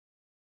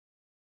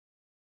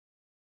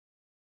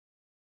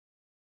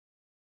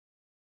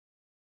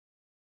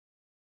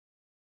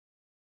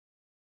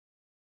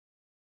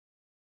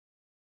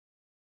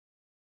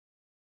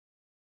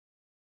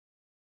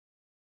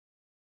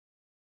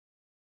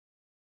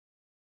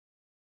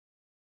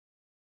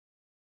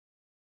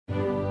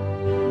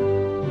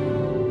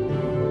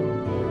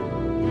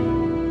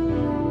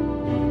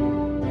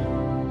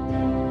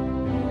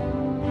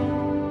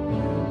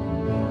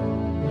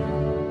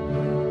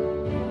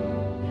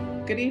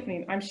Good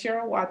evening. I'm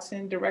Cheryl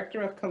Watson,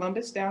 Director of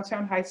Columbus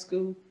Downtown High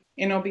School,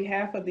 and on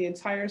behalf of the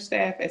entire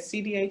staff at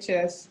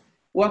CDHS,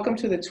 welcome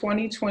to the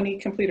 2020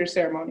 Completer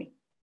Ceremony.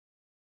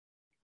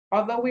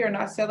 Although we are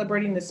not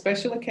celebrating this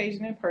special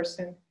occasion in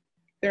person,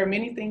 there are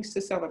many things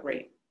to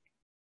celebrate.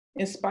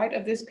 In spite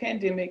of this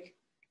pandemic,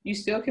 you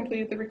still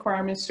completed the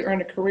requirements to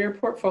earn a career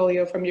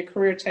portfolio from your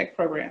Career Tech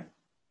program.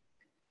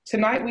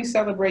 Tonight, we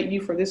celebrate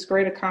you for this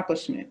great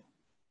accomplishment.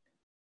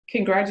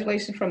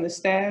 Congratulations from the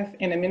staff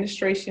and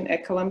administration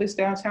at Columbus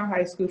Downtown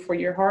High School for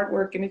your hard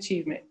work and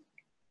achievement.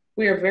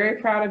 We are very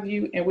proud of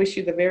you and wish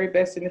you the very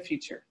best in the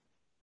future.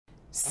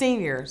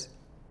 Seniors,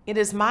 it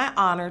is my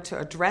honor to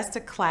address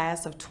the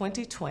class of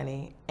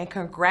 2020 and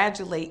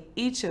congratulate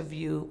each of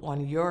you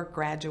on your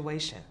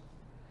graduation.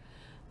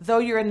 Though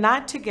you're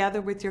not together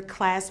with your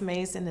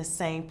classmates in the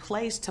same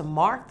place to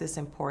mark this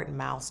important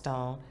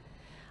milestone,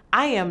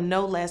 I am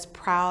no less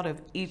proud of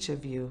each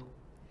of you.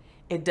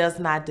 It does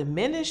not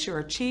diminish your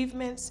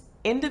achievements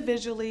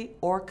individually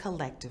or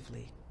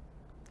collectively.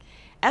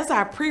 As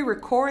I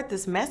pre-record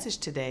this message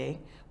today,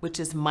 which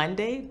is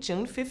Monday,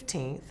 June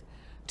 15th,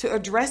 to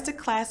address the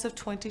class of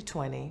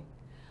 2020,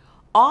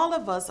 all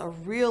of us are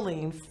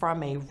reeling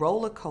from a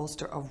roller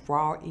coaster of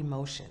raw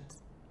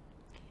emotions.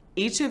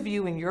 Each of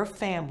you and your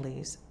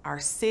families, our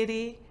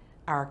city,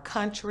 our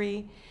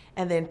country,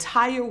 and the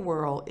entire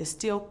world is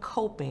still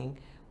coping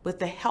with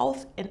the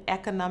health and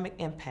economic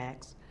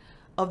impacts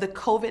of the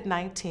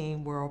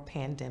COVID-19 world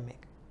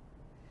pandemic.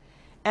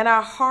 And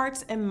our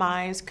hearts and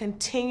minds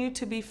continue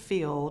to be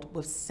filled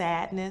with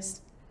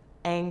sadness,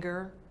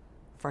 anger,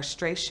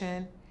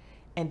 frustration,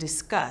 and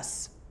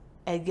disgust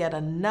at yet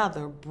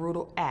another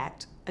brutal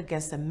act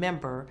against a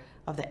member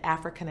of the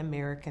African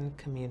American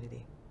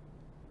community.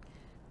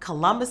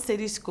 Columbus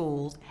City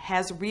Schools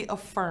has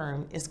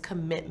reaffirmed its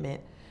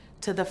commitment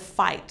to the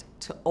fight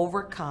to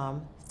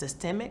overcome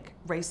systemic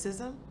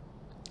racism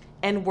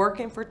and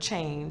working for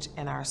change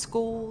in our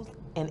schools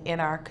and in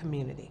our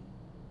community.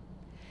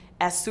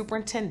 As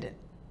superintendent,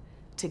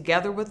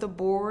 together with the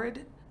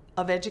Board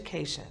of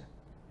Education,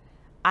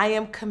 I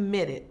am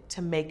committed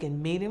to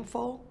making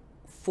meaningful,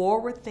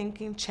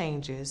 forward-thinking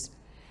changes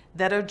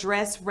that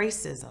address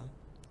racism,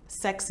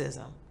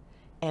 sexism,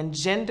 and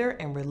gender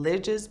and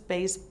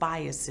religious-based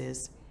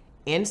biases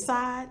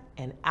inside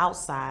and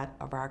outside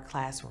of our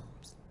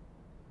classrooms.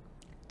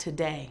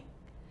 Today,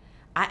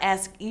 I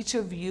ask each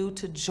of you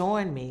to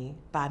join me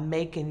by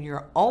making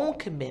your own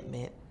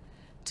commitment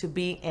to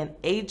be an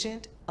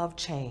agent of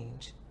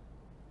change.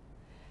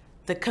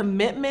 The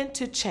commitment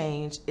to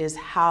change is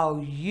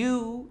how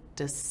you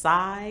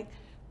decide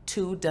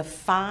to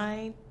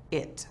define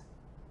it.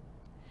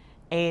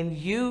 And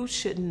you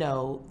should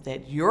know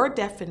that your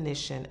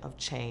definition of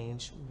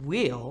change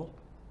will,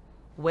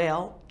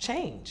 well,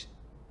 change.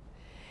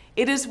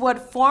 It is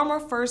what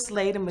former First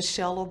Lady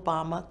Michelle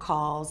Obama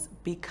calls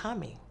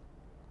becoming.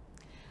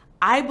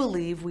 I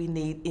believe we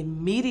need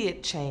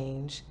immediate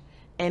change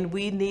and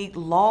we need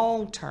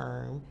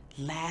long-term,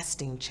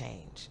 lasting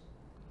change.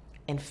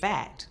 In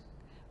fact,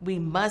 we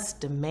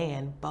must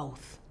demand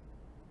both.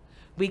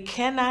 We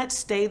cannot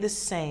stay the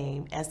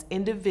same as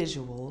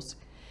individuals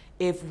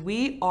if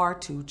we are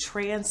to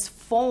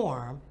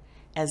transform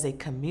as a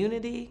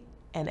community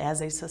and as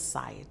a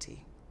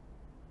society.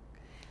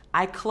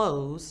 I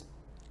close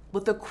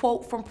with a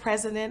quote from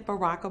President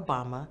Barack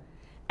Obama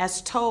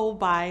as told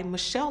by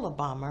Michelle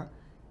Obama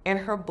in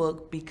her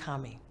book,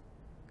 Becoming.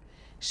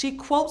 She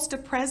quotes the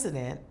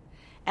president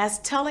as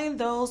telling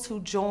those who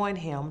join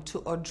him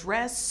to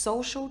address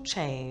social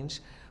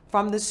change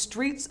from the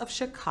streets of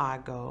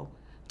Chicago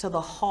to the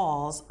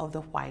halls of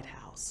the White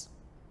House.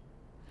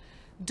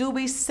 Do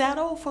we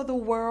settle for the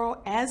world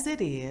as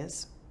it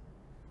is,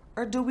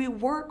 or do we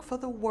work for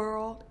the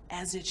world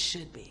as it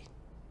should be?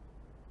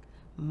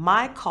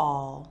 My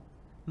call,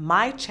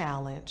 my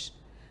challenge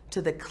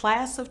to the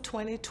class of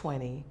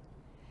 2020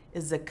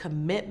 is a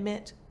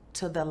commitment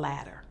to the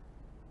latter.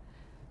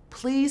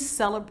 Please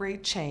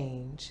celebrate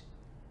change.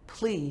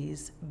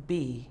 Please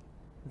be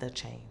the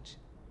change.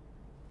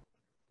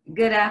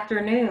 Good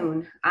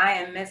afternoon. I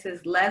am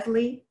Mrs.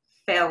 Leslie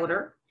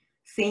Felder,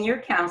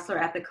 Senior Counselor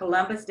at the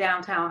Columbus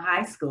Downtown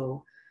High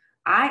School.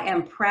 I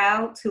am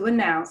proud to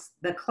announce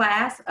the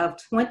class of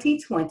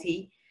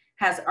 2020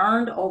 has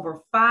earned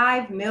over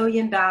 $5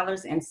 million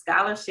in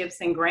scholarships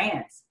and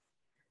grants.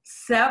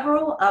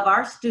 Several of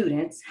our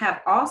students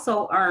have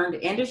also earned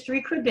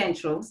industry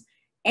credentials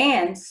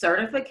and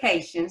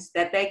certifications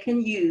that they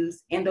can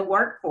use in the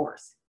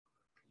workforce.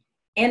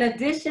 In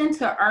addition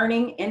to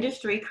earning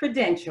industry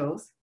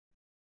credentials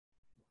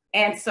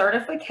and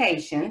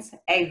certifications,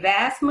 a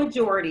vast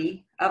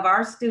majority of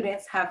our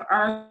students have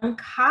earned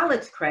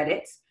college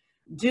credits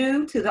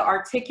due to the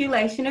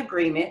articulation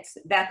agreements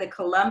that the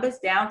Columbus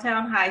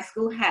Downtown High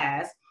School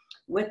has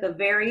with the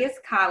various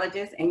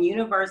colleges and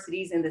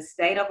universities in the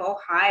state of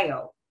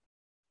Ohio.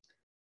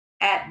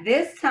 At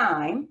this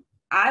time,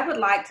 I would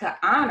like to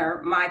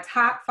honor my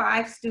top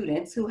 5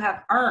 students who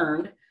have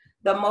earned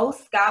the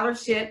most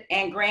scholarship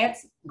and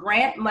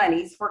grant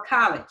monies for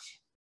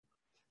college.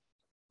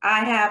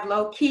 I have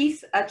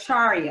Lokis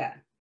Acharya.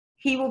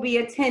 He will be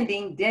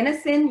attending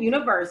Denison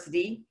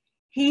University.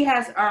 He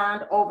has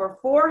earned over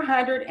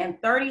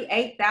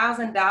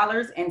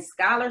 $438,000 in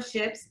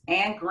scholarships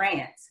and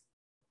grants.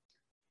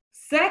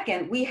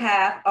 Second, we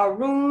have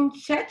Arun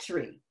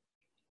Chetri.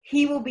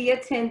 He will be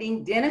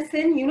attending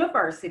Denison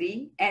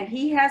University, and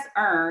he has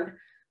earned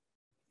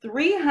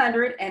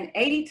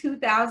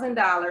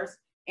 $382,000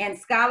 in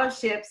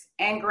scholarships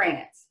and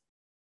grants.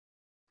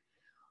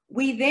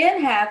 We then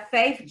have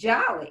Faith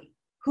Jolly,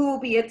 who will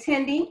be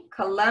attending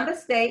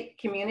Columbus State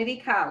Community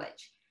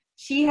College.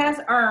 She has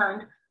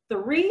earned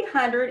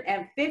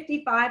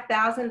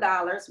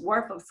 $355,000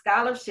 worth of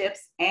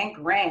scholarships and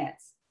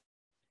grants.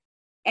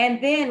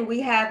 And then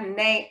we have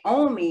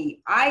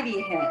Naomi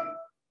Idehen.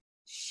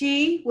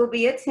 She will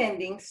be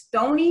attending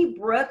Stony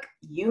Brook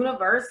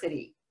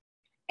University,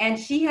 and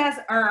she has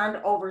earned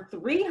over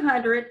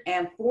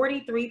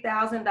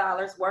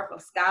 $343,000 worth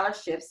of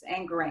scholarships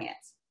and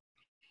grants.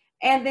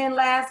 And then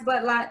last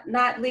but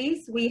not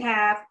least, we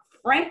have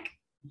Frank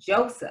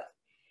Joseph.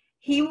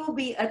 He will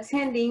be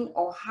attending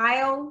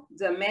Ohio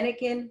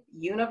Dominican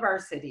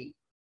University,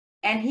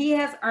 and he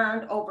has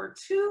earned over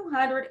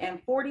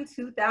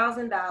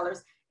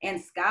 $242,000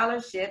 in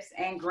scholarships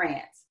and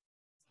grants.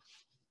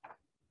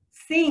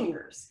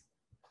 Seniors,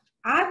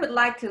 I would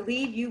like to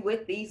leave you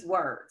with these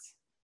words.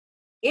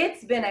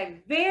 It's been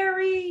a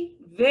very,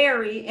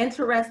 very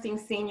interesting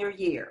senior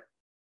year.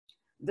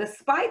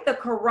 Despite the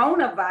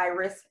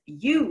coronavirus,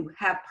 you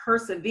have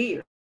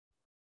persevered.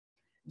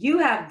 You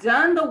have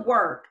done the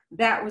work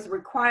that was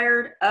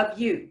required of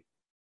you.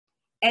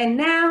 And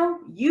now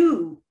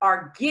you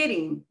are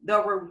getting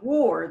the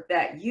reward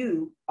that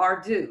you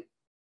are due.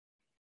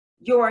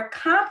 Your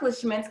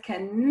accomplishments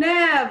can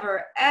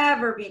never,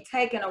 ever be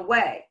taken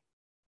away.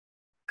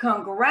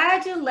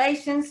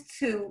 Congratulations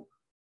to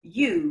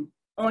you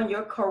on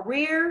your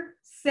Career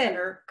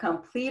Center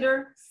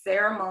Completer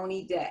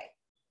Ceremony Day.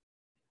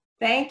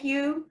 Thank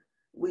you.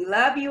 We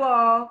love you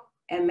all,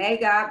 and may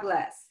God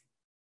bless.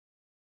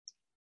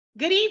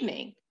 Good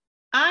evening.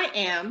 I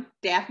am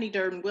Daphne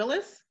Durden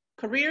Willis,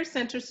 Career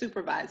Center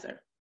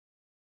Supervisor.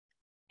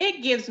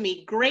 It gives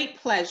me great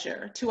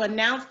pleasure to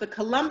announce the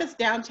Columbus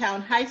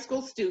Downtown High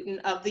School Student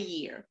of the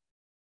Year.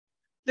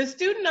 The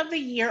Student of the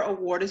Year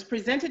Award is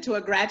presented to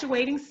a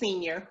graduating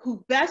senior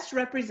who best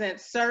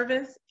represents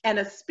service and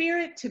a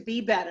spirit to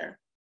be better.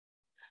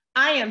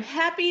 I am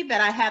happy that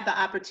I had the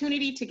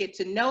opportunity to get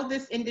to know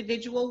this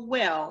individual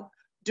well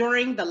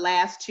during the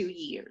last 2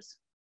 years.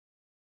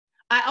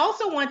 I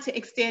also want to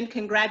extend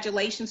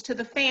congratulations to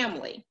the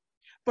family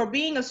for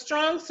being a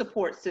strong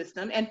support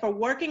system and for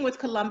working with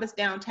Columbus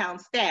Downtown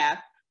staff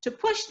to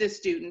push this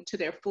student to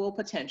their full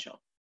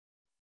potential.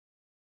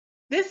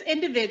 This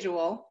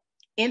individual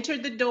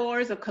entered the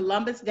doors of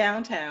Columbus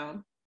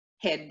Downtown,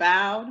 head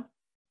bowed,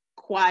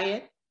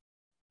 quiet,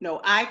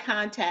 no eye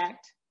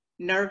contact,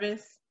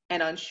 nervous,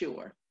 and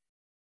unsure.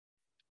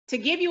 To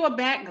give you a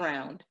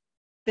background,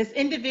 this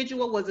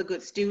individual was a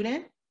good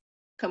student,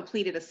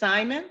 completed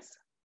assignments,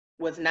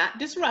 was not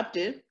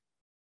disruptive,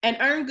 and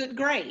earned good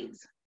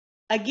grades.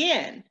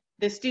 Again,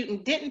 the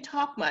student didn't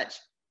talk much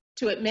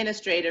to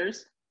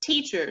administrators,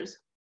 teachers,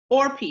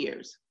 or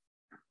peers.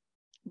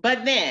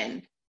 But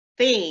then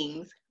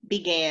things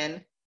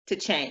began to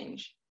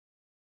change.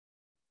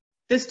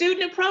 The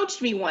student approached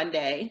me one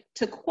day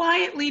to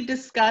quietly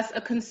discuss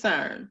a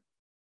concern.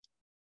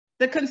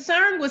 The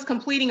concern was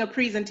completing a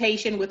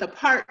presentation with a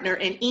partner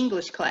in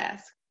English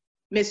class,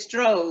 Ms.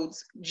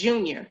 Strode's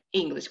junior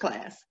English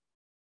class.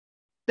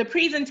 The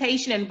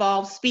presentation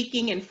involved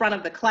speaking in front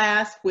of the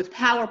class with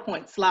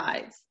PowerPoint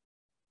slides.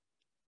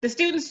 The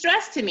student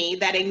stressed to me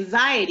that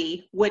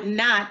anxiety would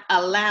not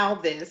allow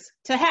this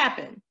to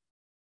happen.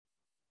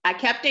 I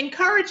kept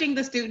encouraging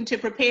the student to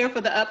prepare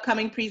for the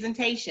upcoming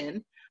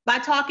presentation by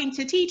talking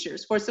to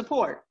teachers for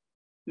support,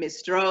 Ms.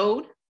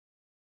 Strode,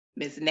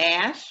 Ms.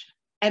 Nash,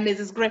 and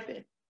Mrs.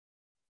 Griffin.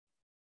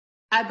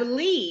 I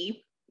believe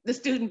the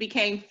student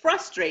became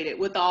frustrated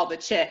with all the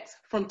checks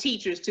from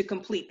teachers to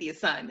complete the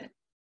assignment.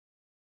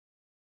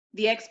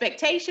 The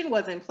expectation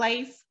was in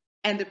place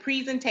and the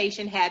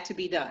presentation had to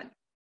be done.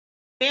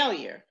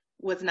 Failure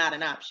was not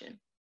an option.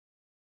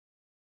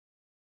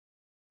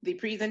 The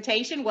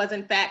presentation was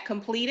in fact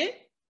completed,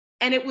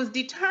 and it was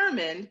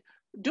determined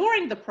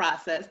during the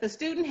process the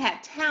student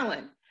had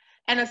talent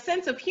and a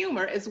sense of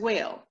humor as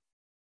well.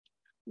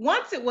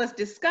 Once it was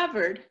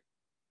discovered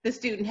the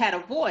student had a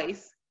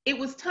voice, it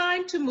was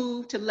time to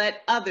move to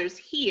let others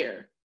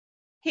hear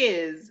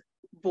his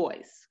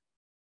voice.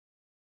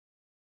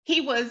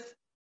 He was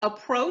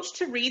approached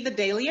to read the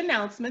daily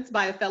announcements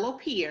by a fellow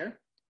peer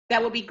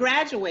that would be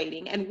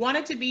graduating and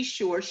wanted to be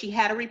sure she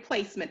had a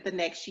replacement the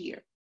next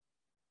year.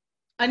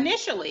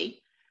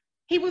 Initially,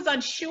 he was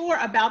unsure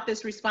about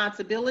this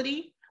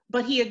responsibility,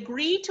 but he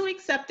agreed to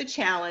accept the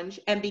challenge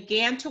and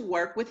began to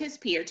work with his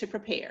peer to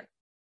prepare.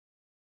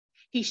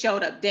 He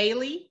showed up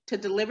daily to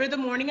deliver the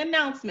morning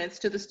announcements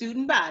to the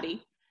student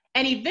body,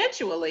 and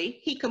eventually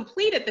he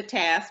completed the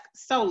task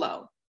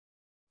solo.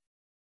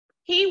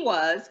 He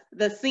was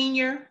the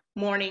senior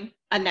morning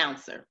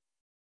announcer.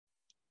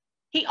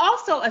 He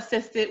also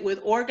assisted with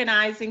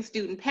organizing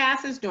student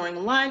passes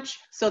during lunch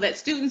so that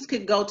students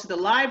could go to the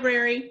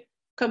library,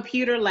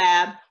 computer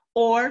lab,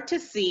 or to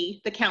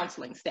see the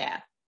counseling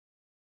staff.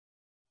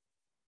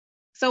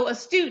 So a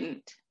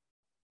student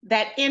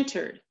that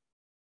entered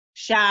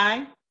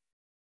shy,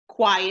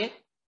 quiet,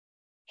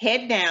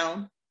 head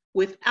down,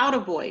 without a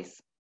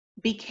voice,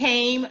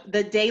 became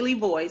the daily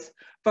voice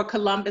for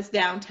Columbus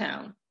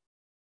Downtown.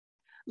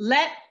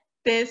 Let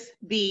this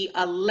be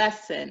a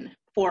lesson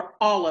for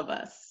all of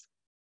us.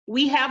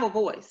 We have a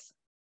voice.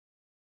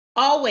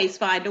 Always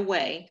find a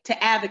way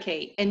to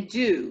advocate and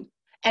do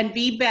and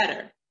be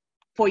better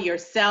for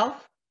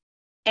yourself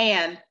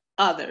and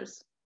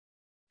others.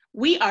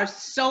 We are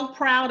so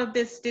proud of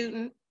this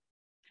student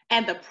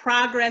and the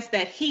progress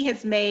that he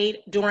has made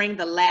during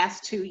the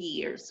last 2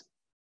 years.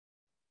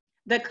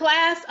 The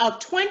class of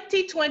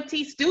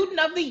 2020 Student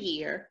of the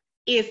Year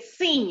is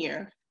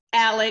senior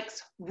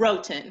Alex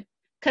Roten.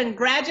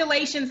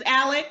 Congratulations,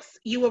 Alex.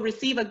 You will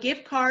receive a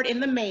gift card in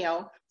the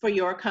mail for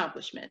your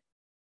accomplishment.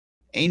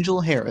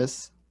 Angel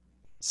Harris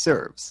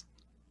serves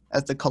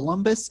as the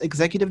Columbus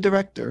Executive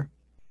Director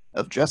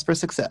of Dress for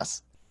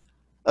Success,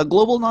 a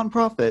global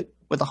nonprofit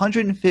with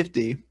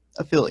 150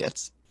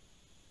 affiliates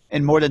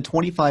in more than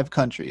 25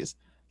 countries.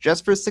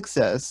 Dress for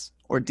Success,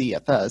 or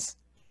DFS,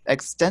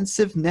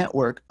 extensive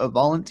network of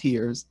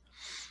volunteers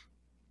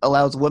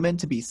allows women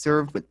to be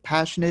served with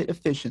passionate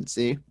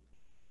efficiency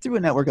through a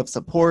network of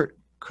support,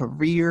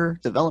 career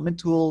development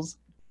tools,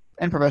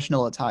 and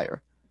professional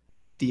attire.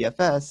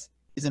 DFS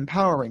is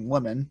empowering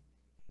women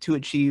to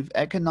achieve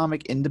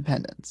economic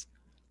independence.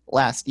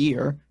 Last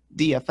year,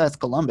 DFS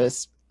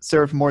Columbus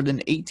served more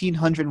than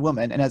 1,800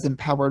 women and has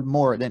empowered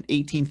more than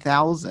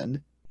 18,000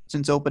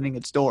 since opening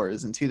its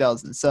doors in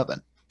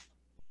 2007.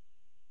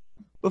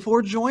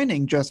 Before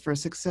joining Dress for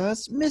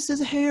Success,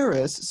 Mrs.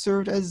 Harris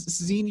served as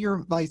Senior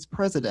Vice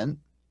President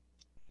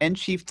and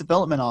Chief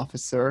Development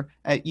Officer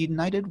at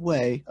United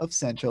Way of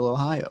Central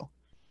Ohio.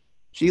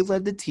 She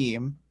led the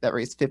team that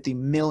raised $50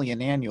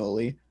 million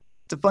annually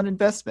to fund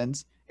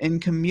investments in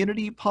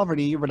community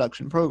poverty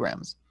reduction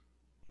programs.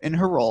 In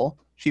her role,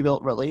 she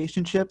built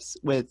relationships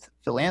with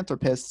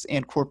philanthropists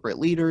and corporate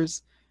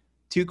leaders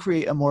to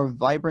create a more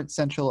vibrant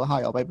Central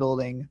Ohio by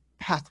building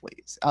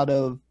pathways out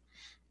of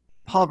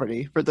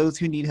poverty for those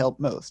who need help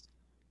most.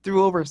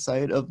 Through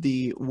oversight of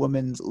the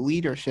Women's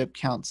Leadership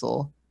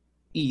Council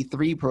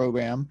E3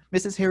 program,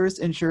 Mrs. Harris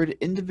ensured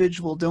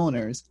individual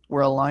donors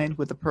were aligned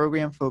with a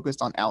program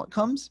focused on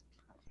outcomes.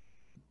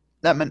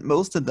 That meant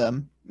most of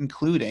them,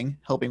 including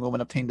helping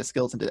women obtain the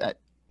skills and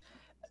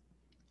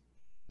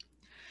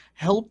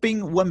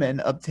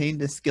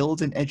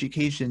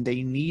education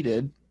they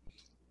needed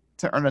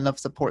to earn enough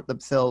support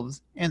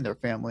themselves and their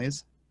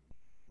families.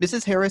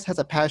 Mrs. Harris has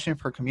a passion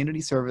for community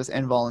service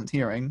and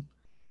volunteering.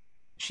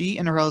 She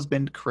and her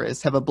husband,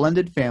 Chris, have a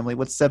blended family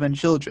with 7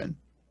 children.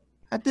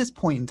 At this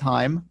point in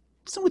time,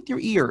 listen with your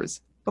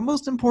ears, but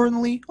most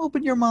importantly,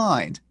 open your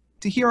mind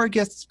to hear our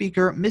guest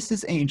speaker,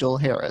 Mrs. Angel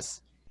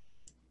Harris.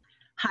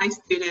 Hi,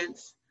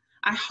 students.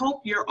 I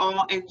hope you're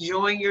all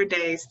enjoying your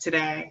days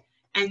today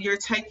and you're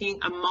taking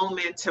a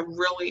moment to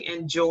really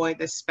enjoy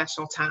this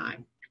special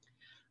time.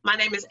 My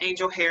name is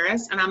Angel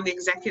Harris, and I'm the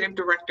Executive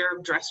Director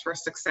of Dress for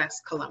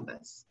Success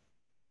Columbus.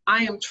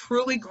 I am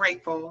truly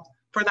grateful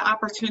for the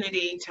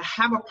opportunity to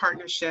have a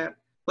partnership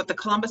with the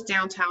Columbus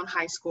Downtown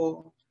High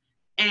School,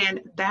 and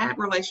that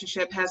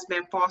relationship has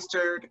been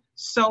fostered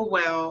so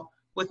well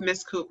with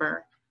Ms.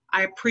 Cooper.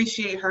 I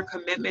appreciate her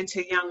commitment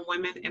to young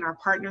women in our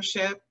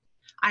partnership.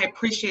 I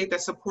appreciate the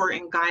support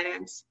and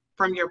guidance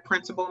from your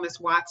principal, Ms.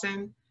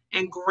 Watson,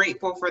 and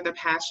grateful for the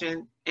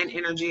passion and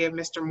energy of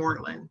Mr.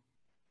 Mortland.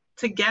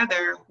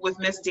 Together with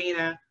Ms.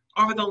 Dina,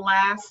 over the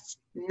last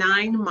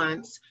 9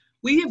 months,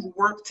 we have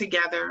worked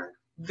together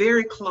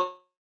very close,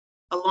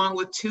 along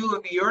with 2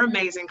 of your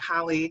amazing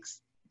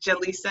colleagues,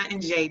 Jaleesa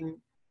and Jaden,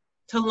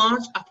 to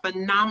launch a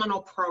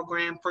phenomenal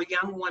program for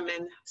young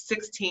women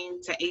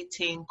 16 to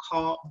 18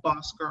 called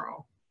Boss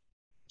Girl.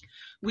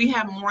 We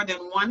have more than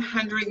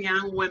 100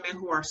 young women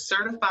who are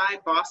certified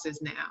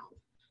bosses now,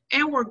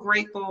 and we're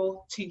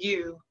grateful to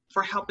you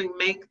for helping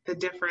make the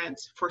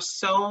difference for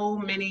so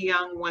many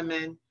young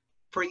women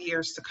for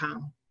years to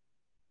come.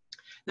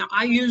 Now,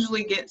 I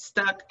usually get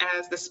stuck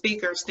as the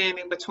speaker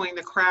standing between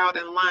the crowd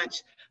and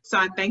lunch, so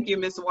I thank you,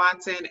 Ms.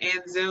 Watson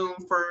and Zoom,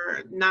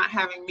 for not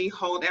having me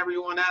hold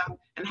everyone up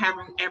and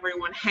having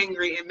everyone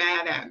hangry and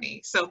mad at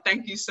me. So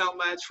thank you so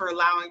much for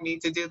allowing me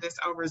to do this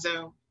over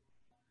Zoom.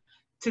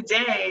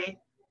 Today,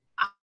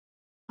 I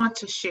want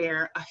to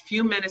share a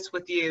few minutes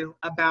with you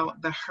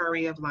about the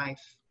hurry of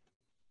life.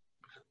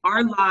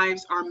 Our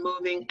lives are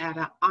moving at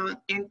an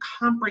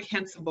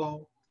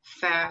incomprehensible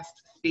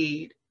fast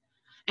speed.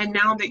 And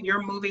now that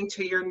you're moving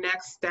to your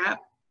next step,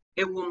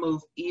 it will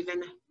move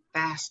even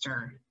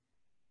faster.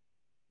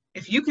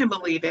 If you can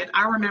believe it,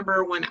 I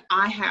remember when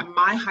I had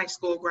my high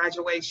school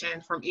graduation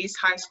from East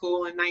High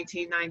School in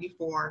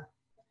 1994.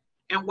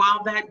 And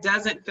while that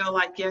doesn't feel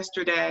like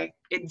yesterday,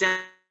 it does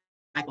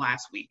feel like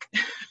last week.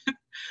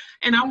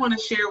 And I want to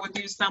share with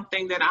you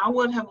something that I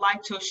would have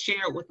liked to have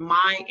shared with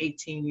my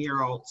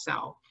 18-year-old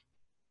self.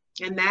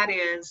 And that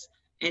is,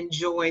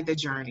 enjoy the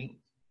journey.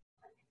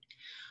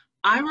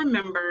 I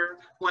remember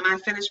when I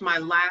finished my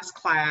last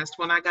class,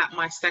 when I got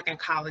my second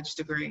college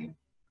degree,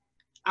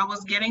 I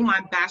was getting my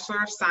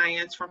Bachelor of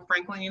Science from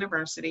Franklin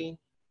University.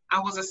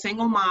 I was a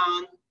single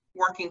mom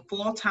working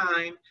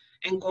full-time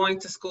and going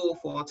to school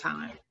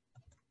full-time.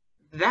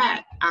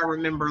 That I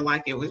remember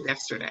like it was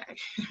yesterday.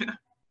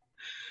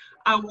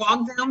 I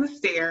walked down the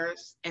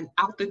stairs and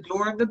out the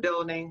door of the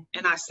building,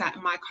 and I sat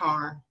in my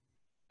car.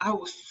 I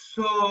was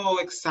so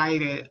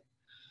excited.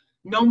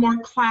 No more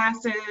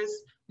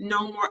classes,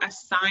 no more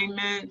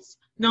assignments,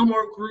 no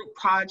more group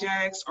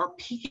projects or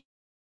peeking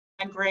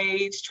at my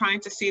grades,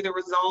 trying to see the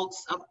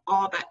results of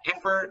all the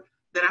effort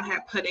that I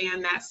had put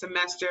in that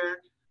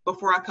semester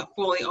before I could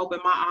fully open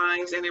my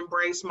eyes and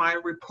embrace my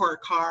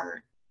report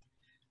card.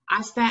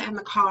 I sat in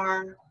the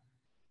car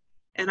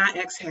and I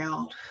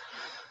exhaled.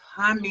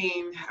 I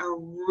mean, a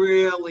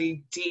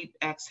really deep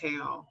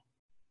exhale.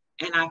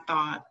 And I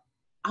thought,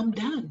 I'm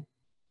done.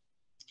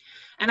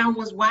 And I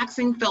was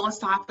waxing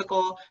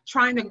philosophical,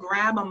 trying to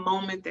grab a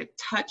moment that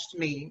touched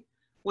me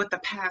with a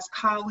past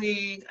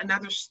colleague,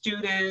 another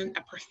student,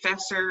 a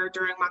professor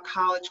during my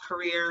college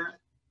career.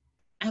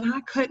 And I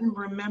couldn't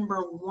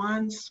remember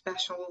one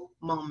special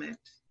moment.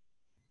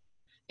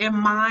 In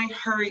my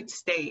hurried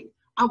state,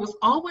 I was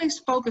always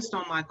focused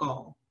on my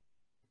goal.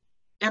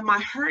 In my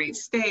hurried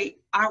state,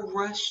 I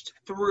rushed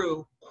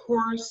through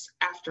course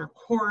after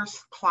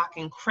course,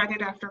 clocking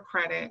credit after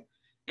credit,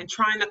 and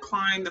trying to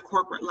climb the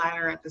corporate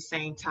ladder at the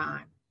same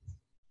time.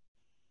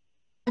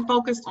 I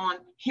focused on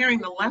hearing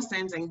the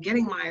lessons and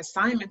getting my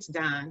assignments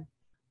done,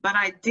 but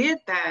I did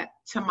that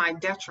to my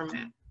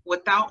detriment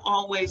without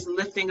always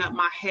lifting up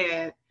my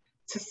head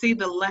to see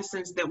the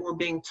lessons that were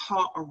being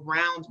taught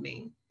around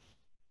me.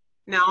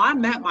 Now, I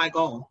met my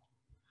goal.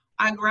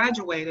 I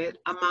graduated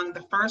among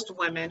the first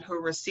women who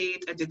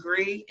received a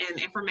degree in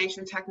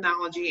information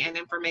technology and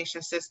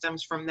information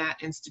systems from that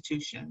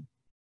institution.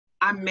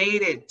 I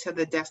made it to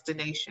the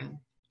destination,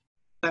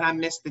 but I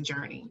missed the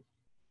journey.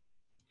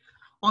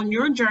 On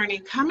your journey,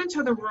 come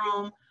into the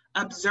room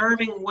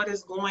observing what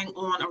is going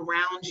on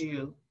around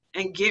you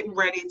and get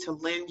ready to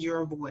lend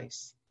your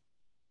voice.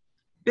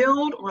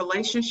 Build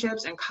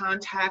relationships and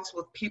contacts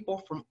with people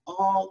from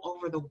all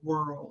over the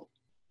world.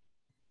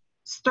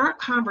 Start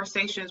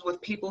conversations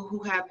with people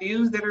who have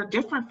views that are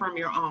different from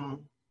your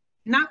own,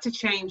 not to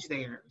change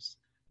theirs,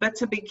 but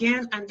to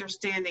begin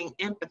understanding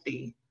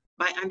empathy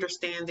by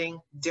understanding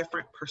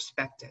different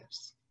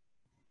perspectives.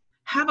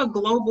 Have a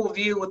global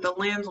view with a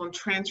lens on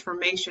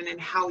transformation and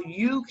how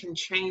you can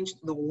change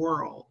the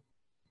world.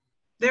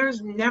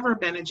 There's never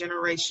been a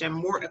generation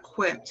more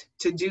equipped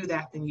to do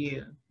that than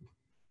you.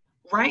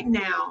 Right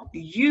now,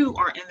 you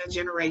are in the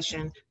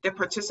generation that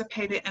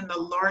participated in the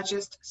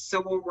largest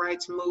civil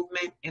rights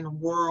movement in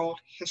world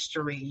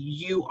history.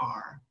 You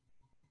are.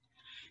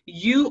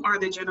 You are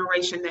the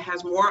generation that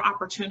has more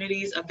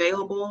opportunities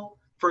available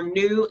for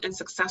new and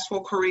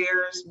successful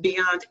careers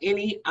beyond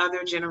any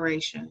other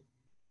generation.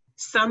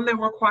 Some that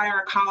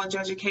require a college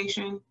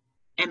education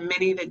and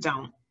many that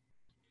don't.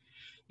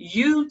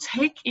 You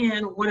take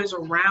in what is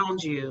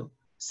around you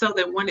so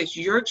that when it's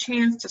your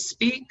chance to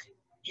speak,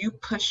 you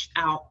push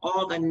out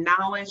all the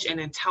knowledge and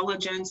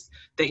intelligence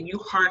that you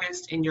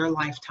harnessed in your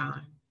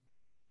lifetime.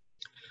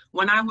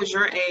 When I was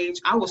your age,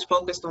 I was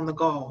focused on the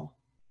goal,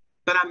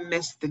 but I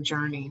missed the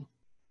journey.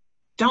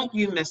 Don't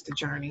you miss the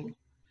journey.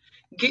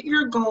 Get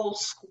your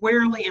goals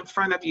squarely in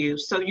front of you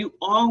so you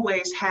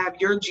always have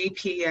your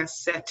GPS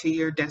set to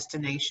your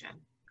destination.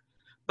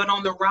 But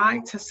on the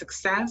ride to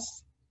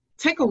success,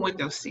 take a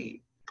window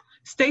seat.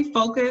 Stay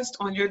focused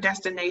on your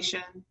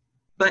destination,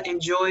 but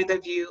enjoy the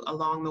view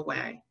along the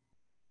way.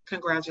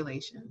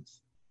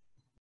 Congratulations.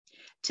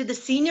 To the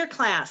senior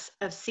class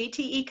of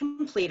CTE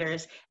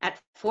completers at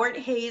Fort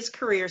Hays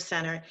Career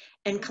Center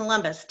in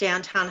Columbus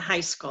Downtown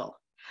High School.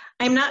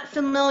 I'm not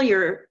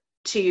familiar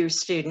to you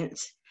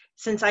students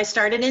since I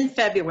started in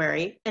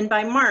February, and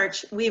by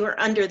March, we were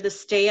under the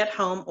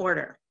stay-at-home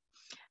order.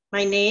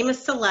 My name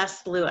is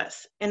Celeste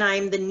Lewis, and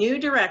I'm the new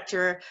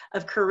Director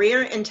of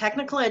Career and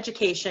Technical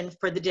Education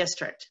for the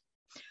district.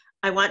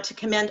 I want to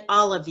commend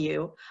all of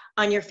you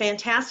on your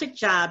fantastic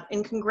job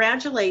and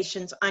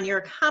congratulations on your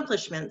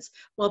accomplishments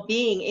while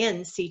being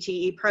in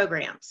CTE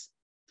programs.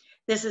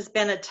 This has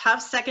been a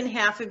tough second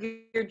half of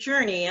your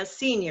journey as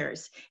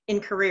seniors in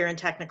career and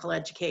technical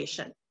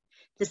education.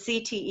 The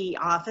CTE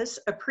office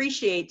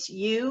appreciates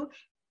you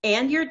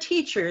and your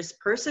teachers'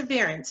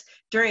 perseverance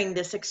during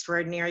this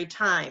extraordinary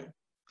time.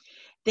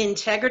 The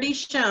integrity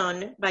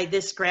shown by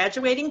this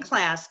graduating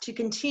class to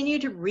continue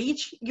to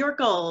reach your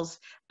goals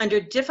under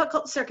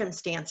difficult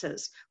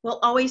circumstances will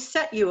always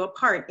set you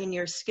apart in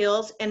your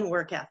skills and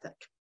work ethic.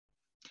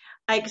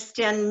 I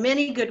extend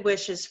many good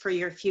wishes for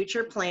your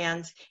future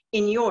plans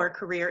in your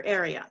career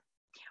area.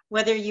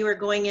 Whether you are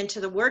going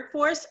into the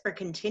workforce or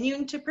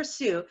continuing to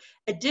pursue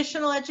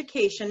additional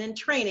education and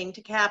training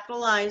to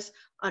capitalize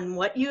on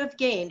what you have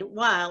gained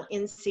while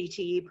in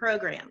CTE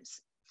programs.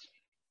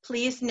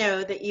 Please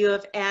know that you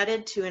have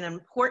added to an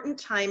important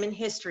time in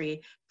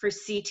history for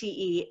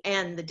CTE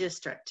and the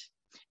district.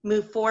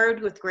 Move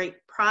forward with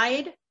great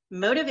pride,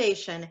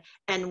 motivation,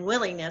 and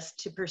willingness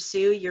to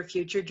pursue your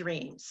future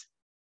dreams.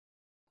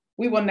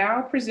 We will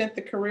now present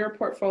the career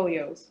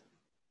portfolios.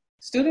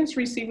 Students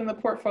receiving the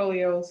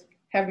portfolios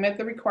have met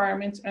the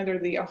requirements under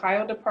the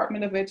Ohio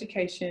Department of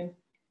Education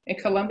and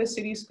Columbus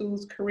City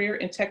Schools Career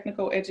and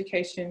Technical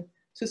Education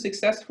to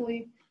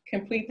successfully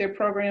complete their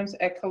programs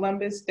at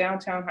Columbus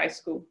Downtown High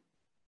School.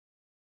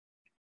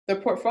 The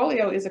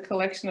portfolio is a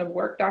collection of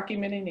work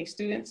documenting a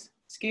student's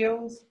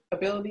skills,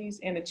 abilities,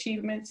 and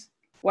achievements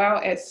while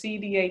at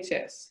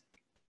CDHS.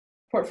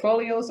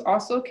 Portfolios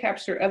also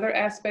capture other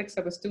aspects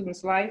of a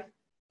student's life,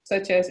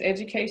 such as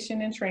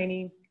education and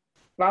training,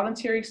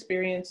 volunteer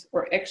experience,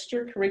 or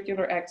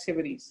extracurricular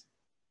activities.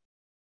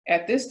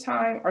 At this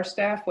time, our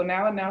staff will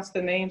now announce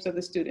the names of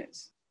the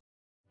students.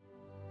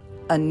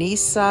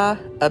 Anissa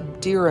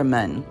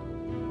Abdirahman,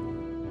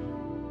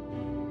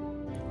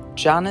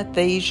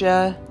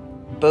 Jonathasia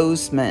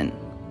Bozeman,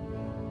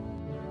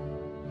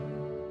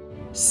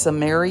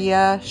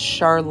 Samaria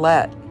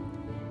Charlotte,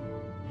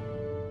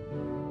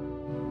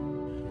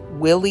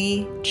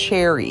 Willie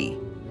Cherry,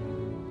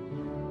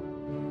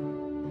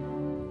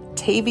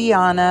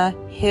 Taviana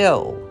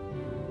Hill,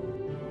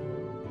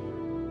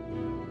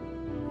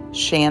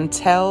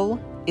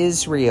 Chantel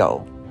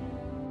Israel,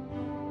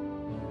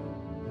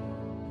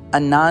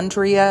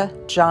 Anandria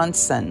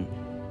Johnson,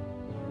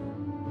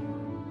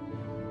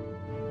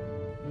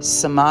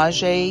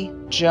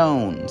 Samaje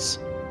Jones,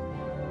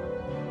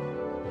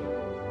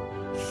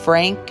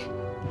 Frank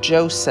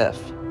Joseph,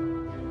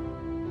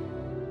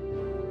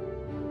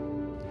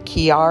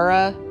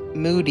 Kiara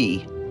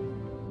Moody,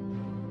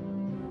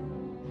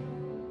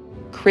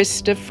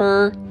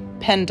 Christopher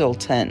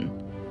Pendleton,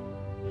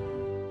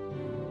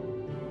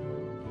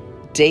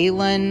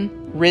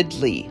 Dalen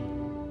Ridley,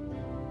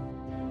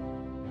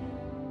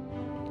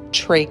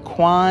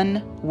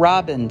 Traquan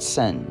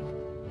Robinson,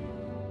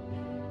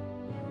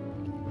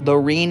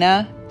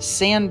 Lorena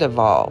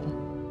Sandoval,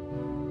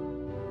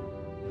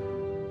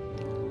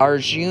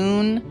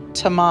 Arjun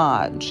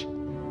Tamaj,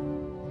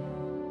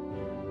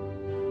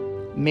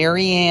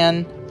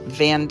 Marianne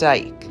Van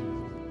Dyke,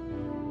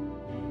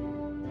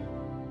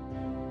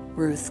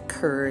 Ruth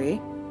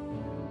Curry,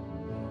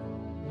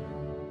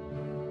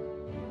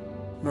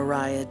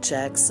 Mariah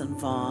Jackson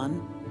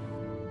Vaughn,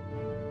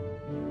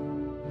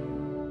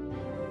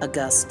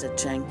 Augusta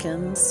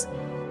Jenkins,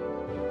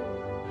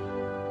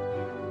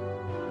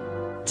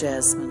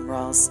 Jasmine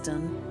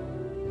Ralston,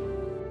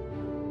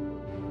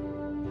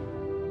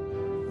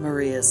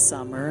 Maria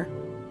Summer,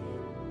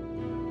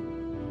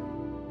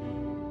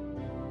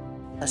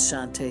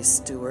 Ashante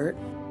Stewart,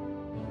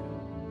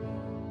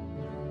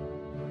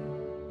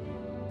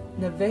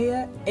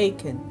 Nevaeh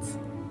Akins,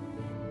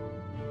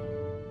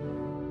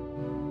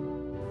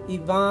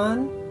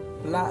 Yvonne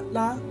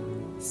Blatla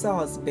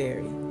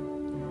Salisbury,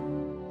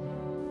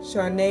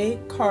 Sharnae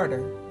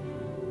Carter,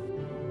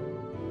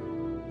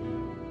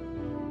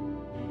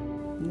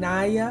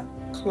 Naya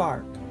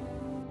Clark,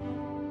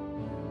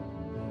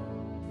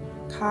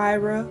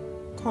 Kyra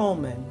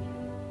Coleman,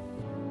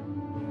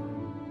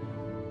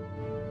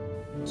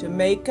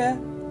 Jamaica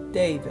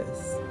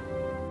Davis,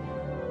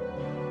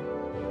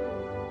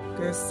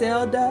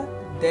 Griselda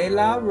De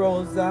La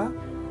Rosa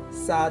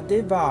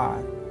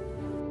Saldivar,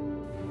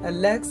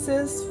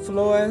 Alexis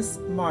Flores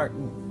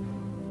Martin,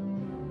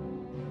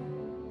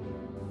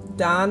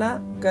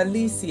 Donna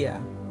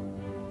Galicia,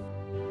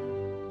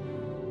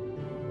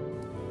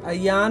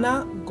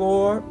 Ayana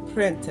Gore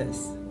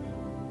Prentice,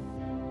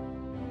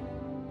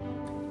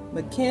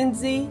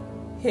 Mackenzie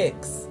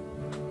Hicks,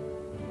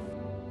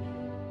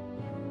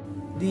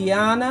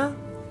 Deanna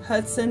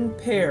Hudson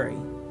Perry,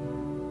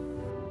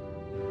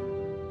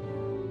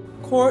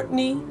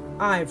 Courtney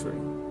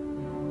Ivory,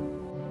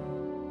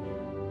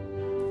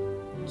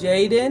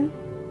 Jaden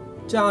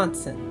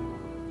Johnson,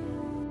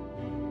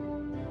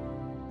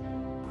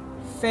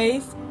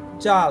 Faith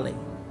Jolly,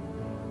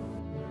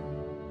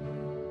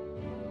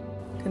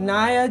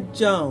 Kanaya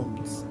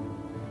Jones,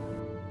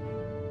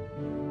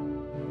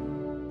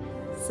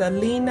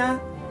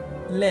 Selena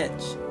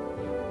Lynch,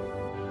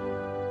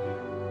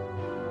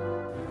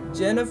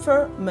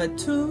 Jennifer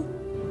Matu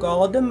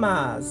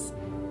Galdamaz,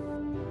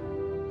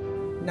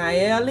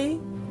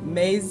 Nayeli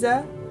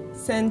Meza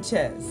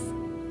Sanchez,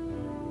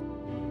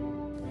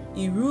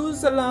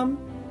 Jerusalem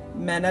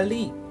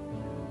Manali,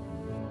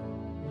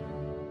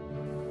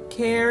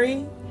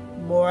 Carrie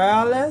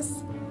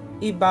Morales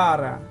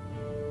Ibarra,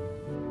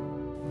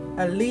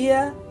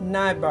 Aaliyah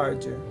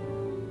Nybarger,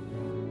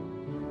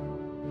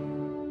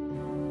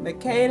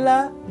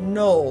 Michaela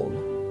Knoll,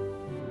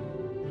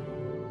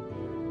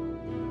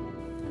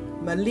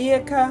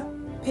 Malika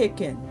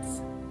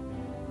Pickens,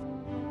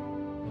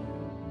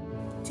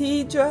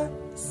 Tidra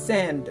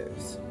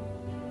Sanders,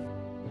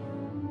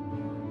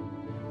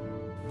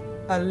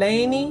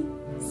 Eleni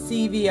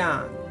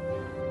Sivian,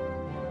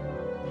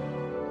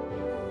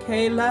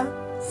 Kayla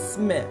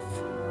Smith,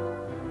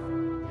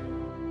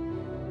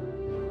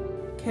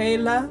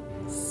 Kayla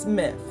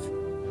Smith,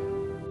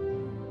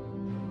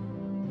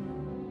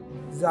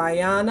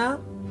 Ziana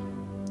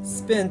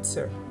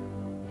Spencer,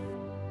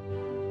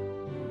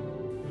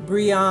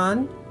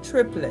 Breon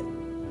Triplett,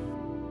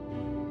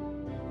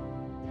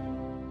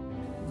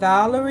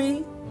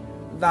 Valerie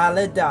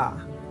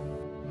Valada,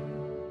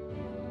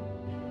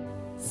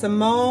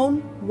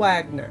 Simone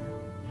Wagner,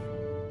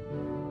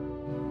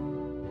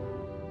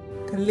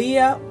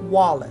 Kalia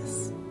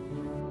Wallace,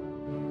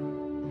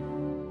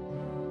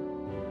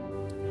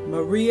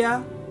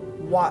 Maria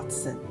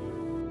Watson,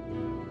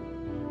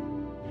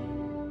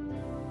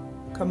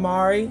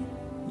 Kamari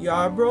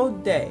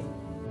Yarbrough Day,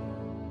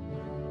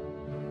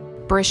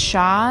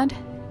 Brashad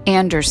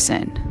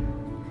Anderson,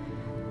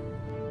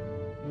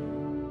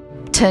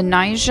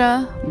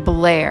 Tanijah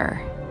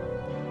Blair,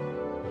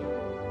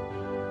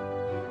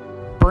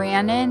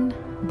 Brannon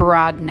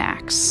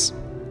Broadnax,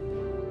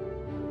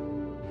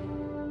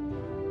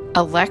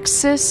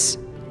 Alexis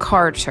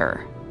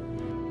Carter,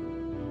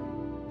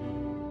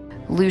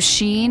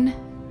 Lucine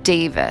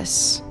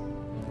Davis,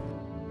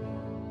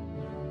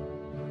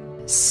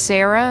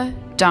 Sarah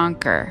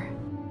Donker,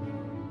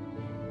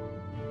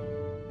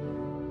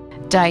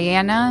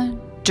 Diana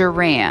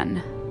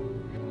Duran,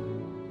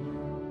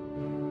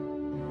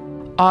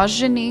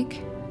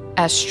 Aujanique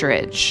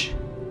Estridge,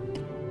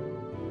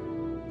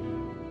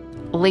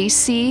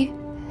 Lacey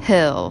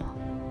Hill,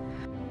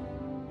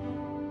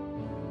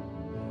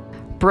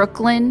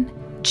 Brooklyn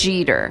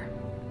Jeter,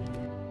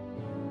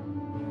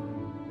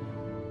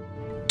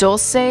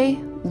 Dulce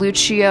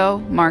Lucio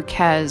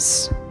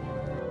Marquez,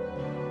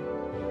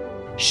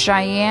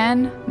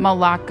 Cheyenne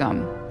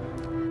Malakam,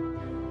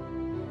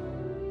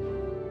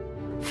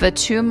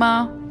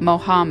 Fatuma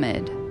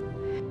Mohammed,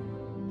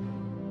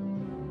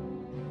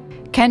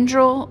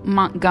 Kendrell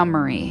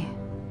Montgomery,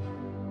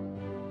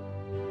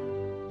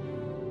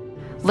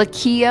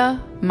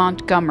 Lakia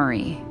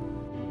Montgomery,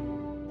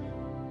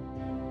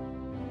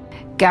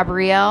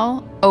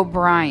 Gabrielle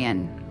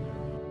O'Brien,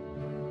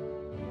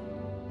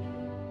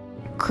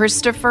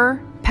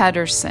 Christopher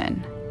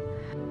Pedersen,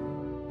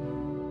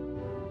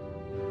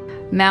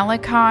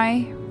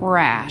 Malachi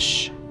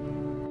Rash,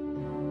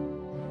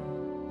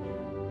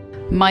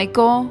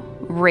 Michael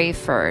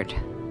Rayford,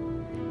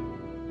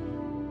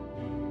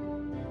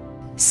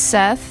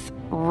 Seth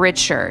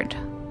Richard,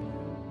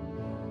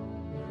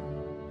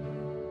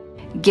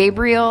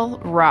 Gabriel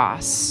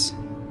Ross,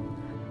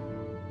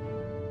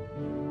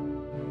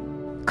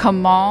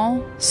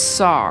 Kamal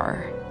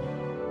Sar,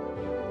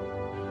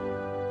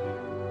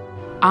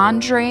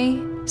 Andre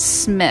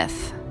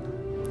Smith,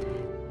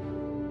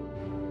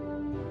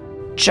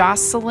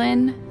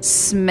 Jocelyn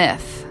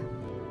Smith,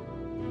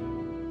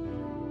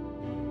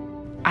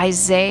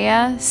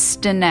 Isaiah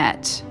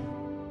Stinnett,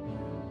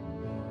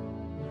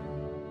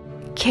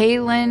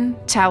 Kaylin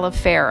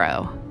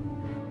Talaferro,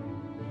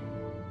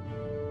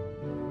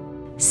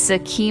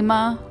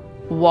 Sakima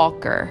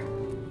Walker,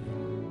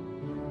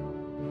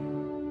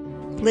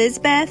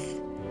 Lizbeth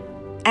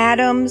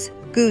Adams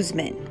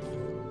Guzman,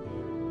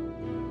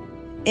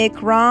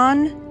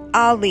 Ikran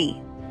Ali,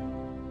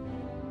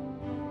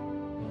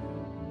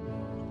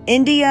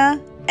 India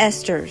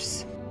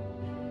Esters,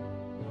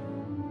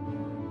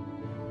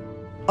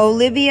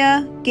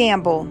 Olivia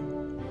Gamble,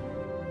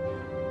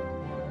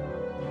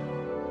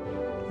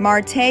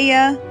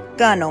 Martea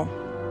Gunnell,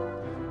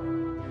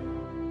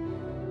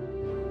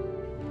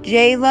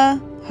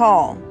 Jayla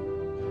Hall,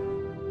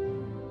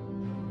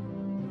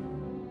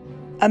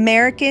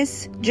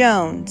 Americus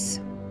Jones,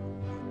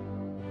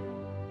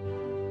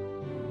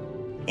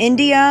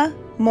 India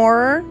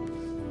Moorer,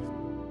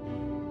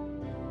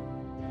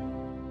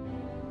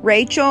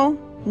 Rachel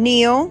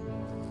Neal,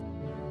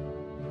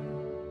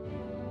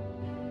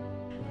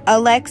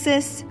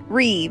 Alexis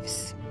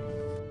Reeves,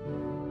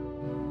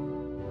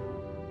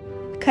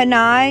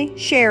 Kanai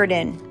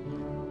Sheridan,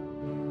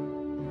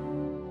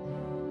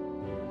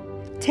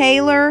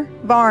 Taylor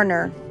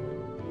Varner,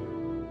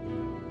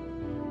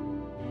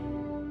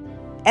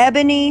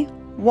 Ebony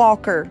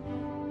Walker,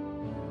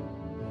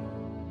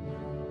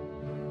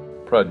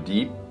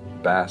 Pradeep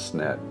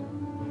Basnet,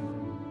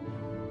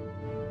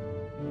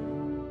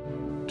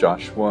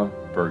 Joshua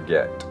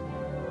Burgett,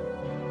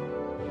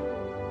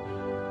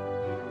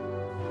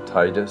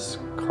 Titus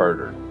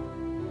Carter,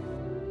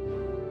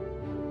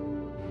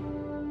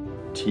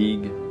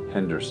 Teague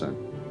Henderson,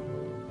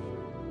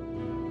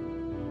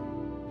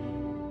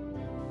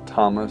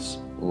 Thomas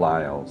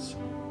Lyles,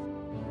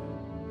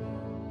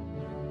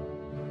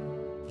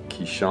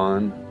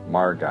 Keyshawn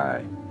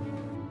Margai,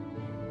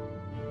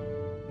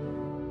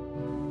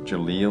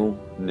 Jaleel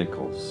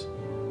Nichols,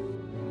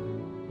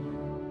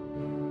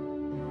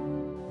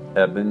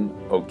 Eben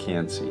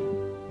O'Cansey,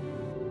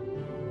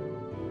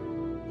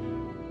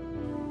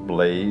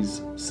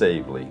 Blaze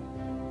Savely,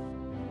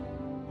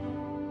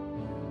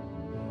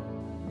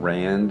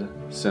 Rand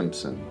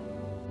Simpson,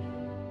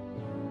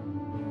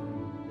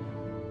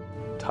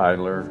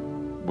 Tyler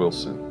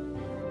Wilson,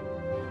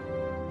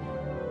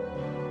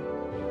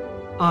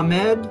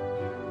 Ahmed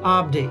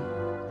Abdi,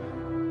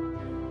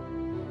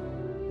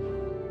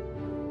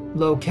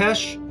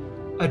 Lokesh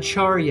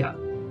Acharya,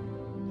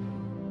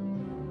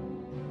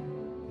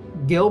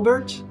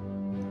 Gilbert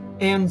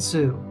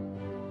Ansu,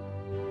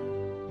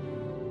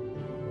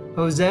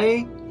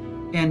 Jose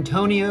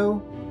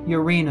Antonio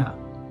Urena,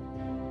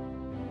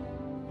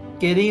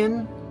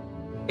 Gideon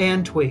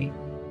Antwi,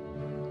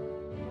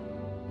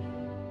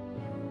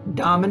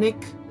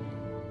 Dominic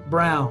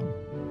Brown,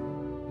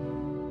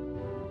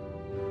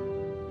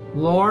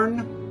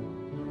 Lorne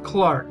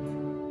Clark,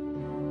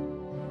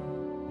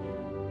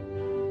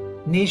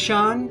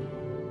 Nishan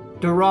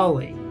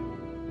Durali,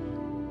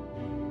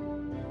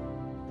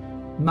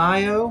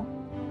 Mayo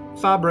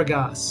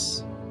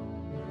Fabregas,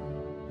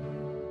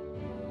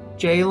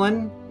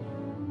 Jalen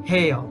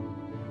Hale,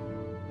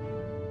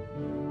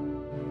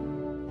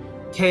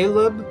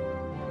 Caleb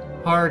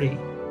Hardy,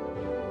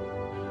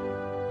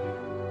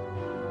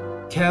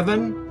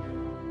 Kevin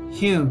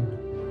Hune,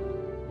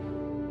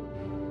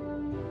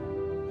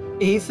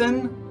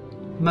 Ethan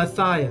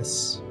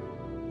Matthias,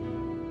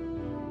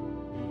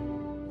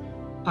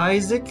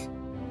 Isaac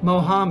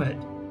Mohammed,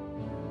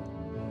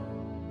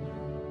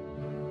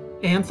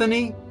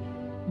 Anthony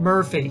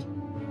Murphy,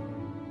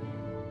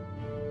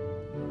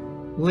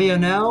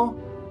 Lionel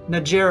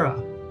Najera,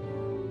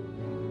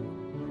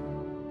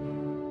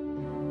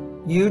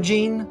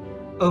 Eugene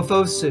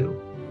Ofosu,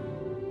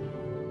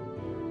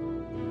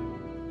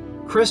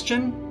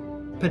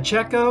 Christian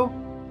Pacheco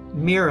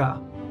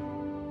Mira,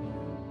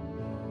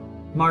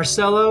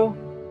 Marcelo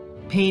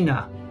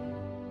Pina,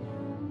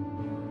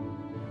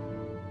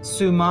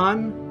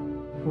 Suman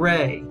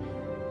Ray,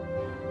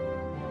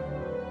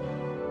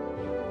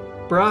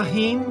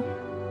 Brahim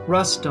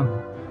Rustam,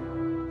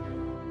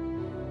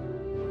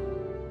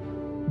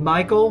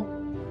 Michael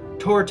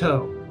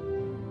Torto,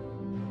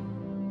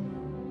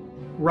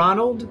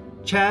 Ronald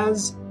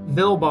Chaz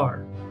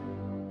Vilbar,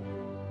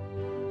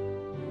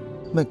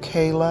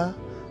 Michaela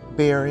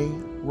Berry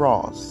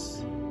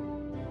Ross,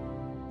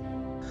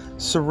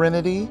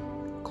 Serenity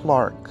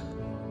Clark,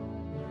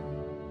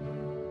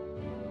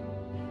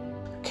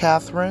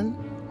 Catherine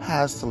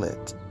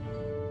Haslett,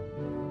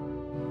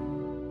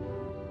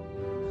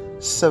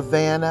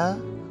 Savannah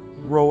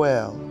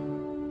Roel,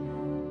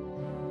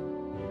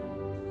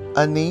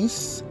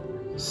 Anise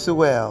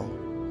Sewell,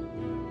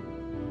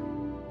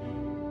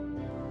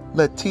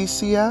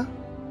 Leticia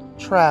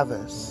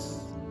Travis,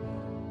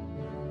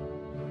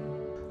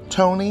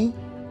 Tony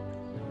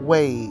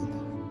Wade,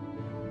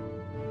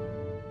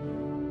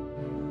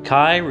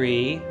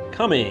 Kyrie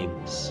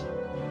Cummings,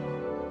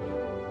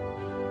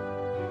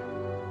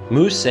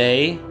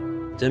 Mousse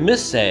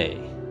Demise,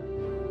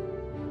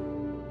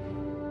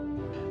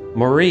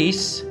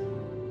 Maurice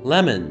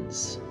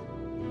Lemons,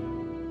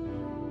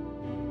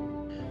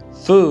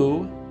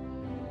 Fu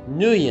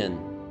Nguyen,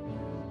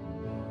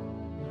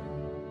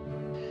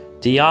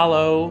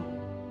 Diallo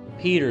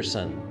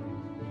Peterson,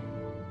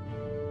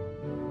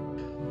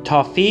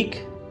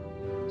 Tawfiq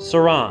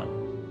Saran,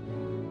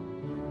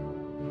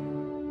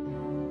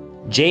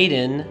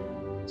 Jaden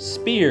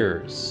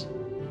Spears,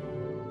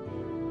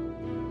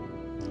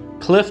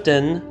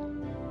 Clifton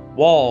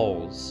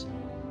Walls,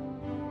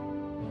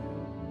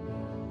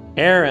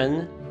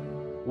 Aaron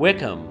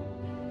Wickham,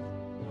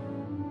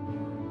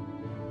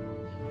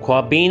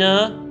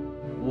 Kwabena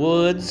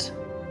Woods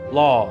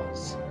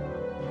Laws,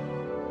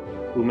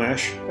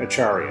 Umesh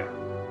Acharya,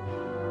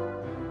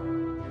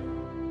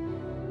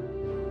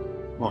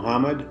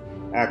 Muhammad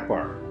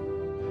Akbar,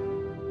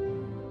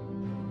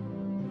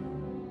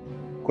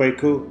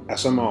 Kweku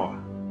Asamoah,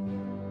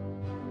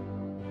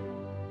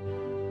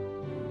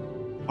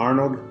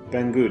 Arnold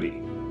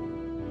Bangudi,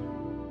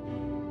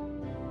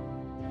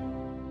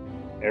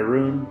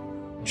 Arun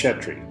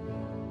Chetri,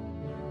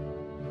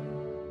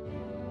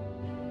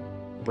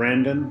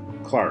 Brandon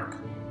Clark,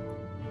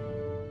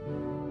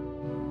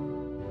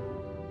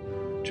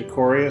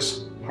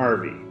 Jacorius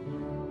Harvey,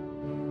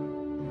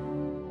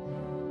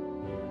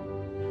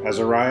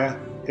 Azariah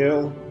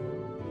Hill,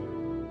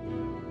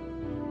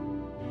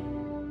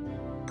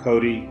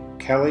 Cody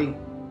Kelly,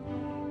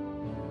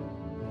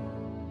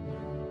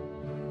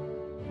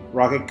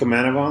 Rocket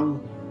Kamanavong,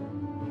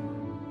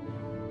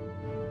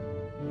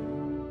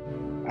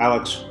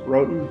 Alex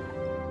Roten,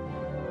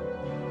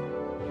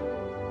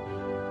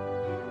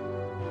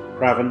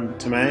 Pravin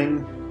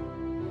Tamang,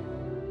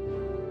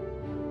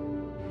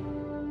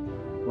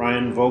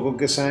 Ryan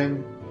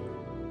Vogelgesang,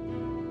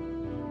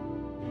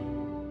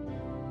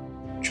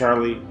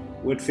 Charlie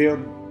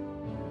Whitfield,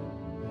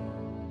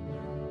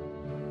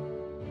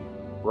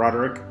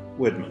 Roderick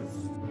Widman,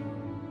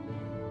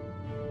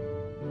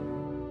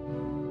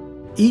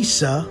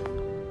 Issa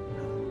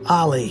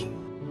Ali,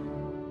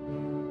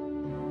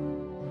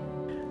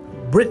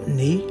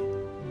 Brittany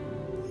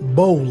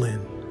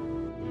Bolin,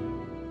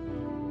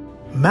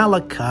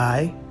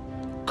 Malachi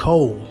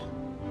Cole,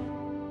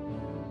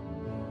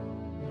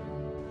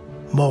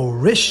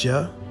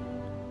 Mauricia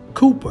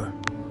Cooper,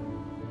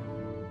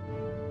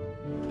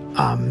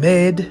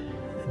 Ahmed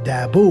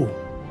Dabu,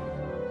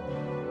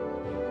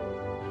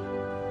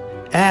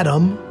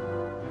 Adam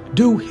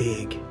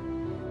Duhigg,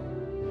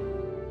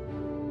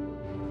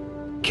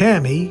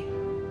 Cami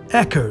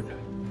Eckert,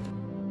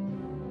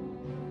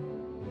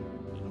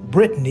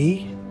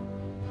 Brittany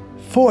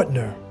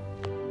Fortner,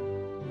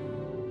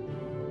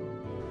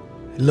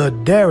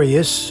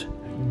 Ladarius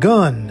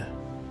Gunn,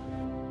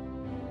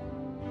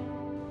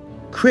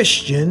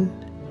 Christian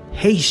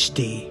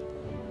Hasty,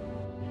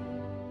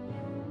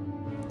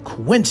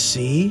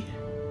 Quincy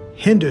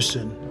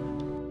Henderson,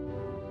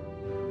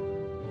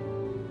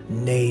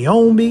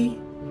 Naomi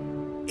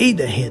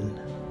Adahin,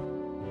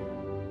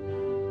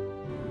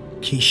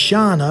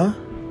 Kishana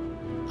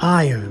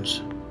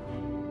Irons,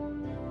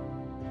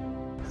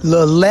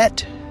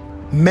 Lilette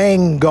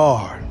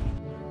Mangar,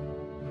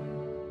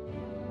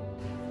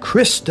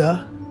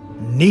 Krista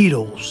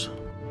Needles,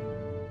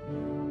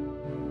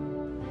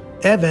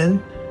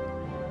 Evan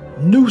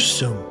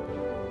Newsom,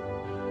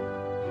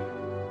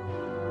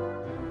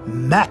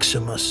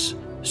 Maximus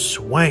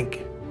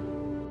Swank,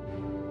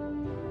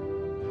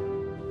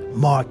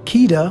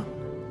 Marquita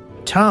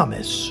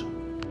Thomas,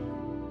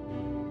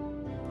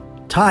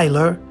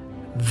 Tyler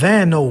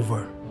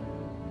Vanover,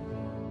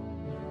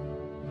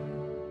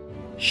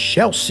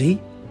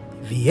 Chelsea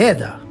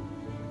Vieda,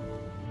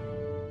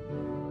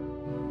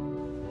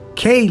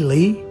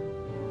 Kaylee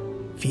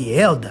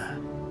Vielda,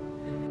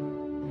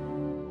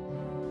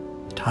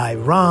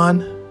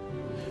 Tyron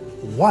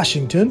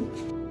Washington,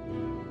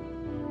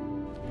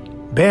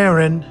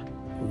 Baron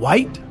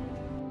White,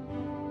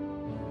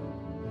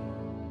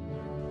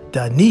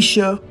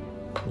 Danisha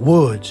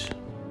Woods.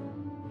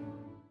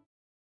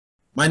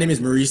 My name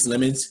is Maurice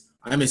Lemons.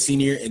 I'm a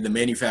senior in the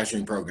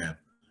manufacturing program.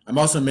 I'm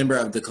also a member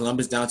of the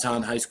Columbus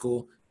Downtown High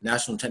School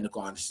National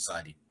Technical Honor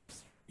Society.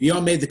 We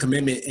all made the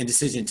commitment and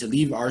decision to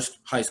leave our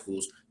high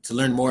schools to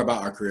learn more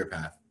about our career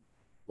path.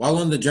 While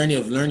on the journey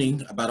of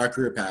learning about our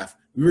career path,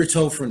 we were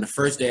told from the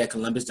first day at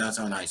Columbus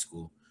Downtown High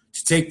School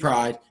to take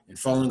pride in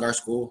following our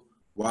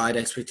school-wide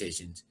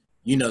expectations.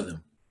 You know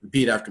them.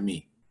 Repeat after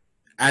me.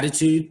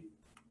 Attitude,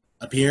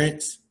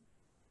 appearance,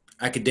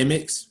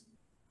 academics,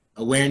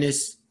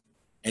 awareness,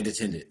 and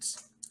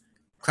attendance.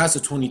 Class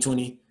of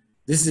 2020,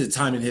 this is a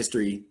time in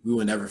history we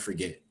will never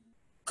forget.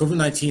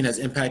 COVID-19 has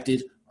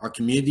impacted our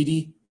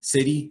community,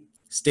 city,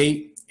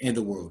 state, and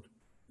the world.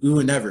 We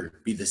will never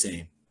be the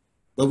same,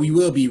 but we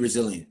will be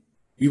resilient.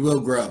 We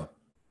will grow.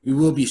 We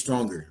will be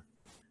stronger.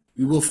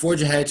 We will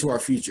forge ahead to our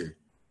future.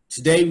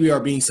 Today, we are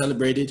being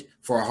celebrated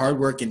for our hard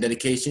work and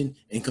dedication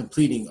in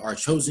completing our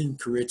chosen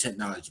career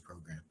technology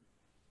program.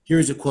 Here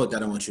is a quote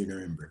that I want you to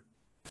remember.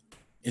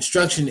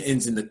 Instruction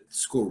ends in the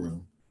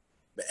schoolroom,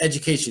 but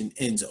education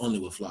ends only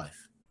with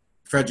life.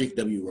 Frederick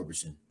W.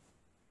 Robertson.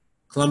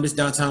 Columbus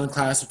Downtown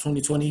Class of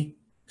 2020,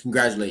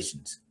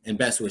 congratulations and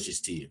best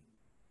wishes to you.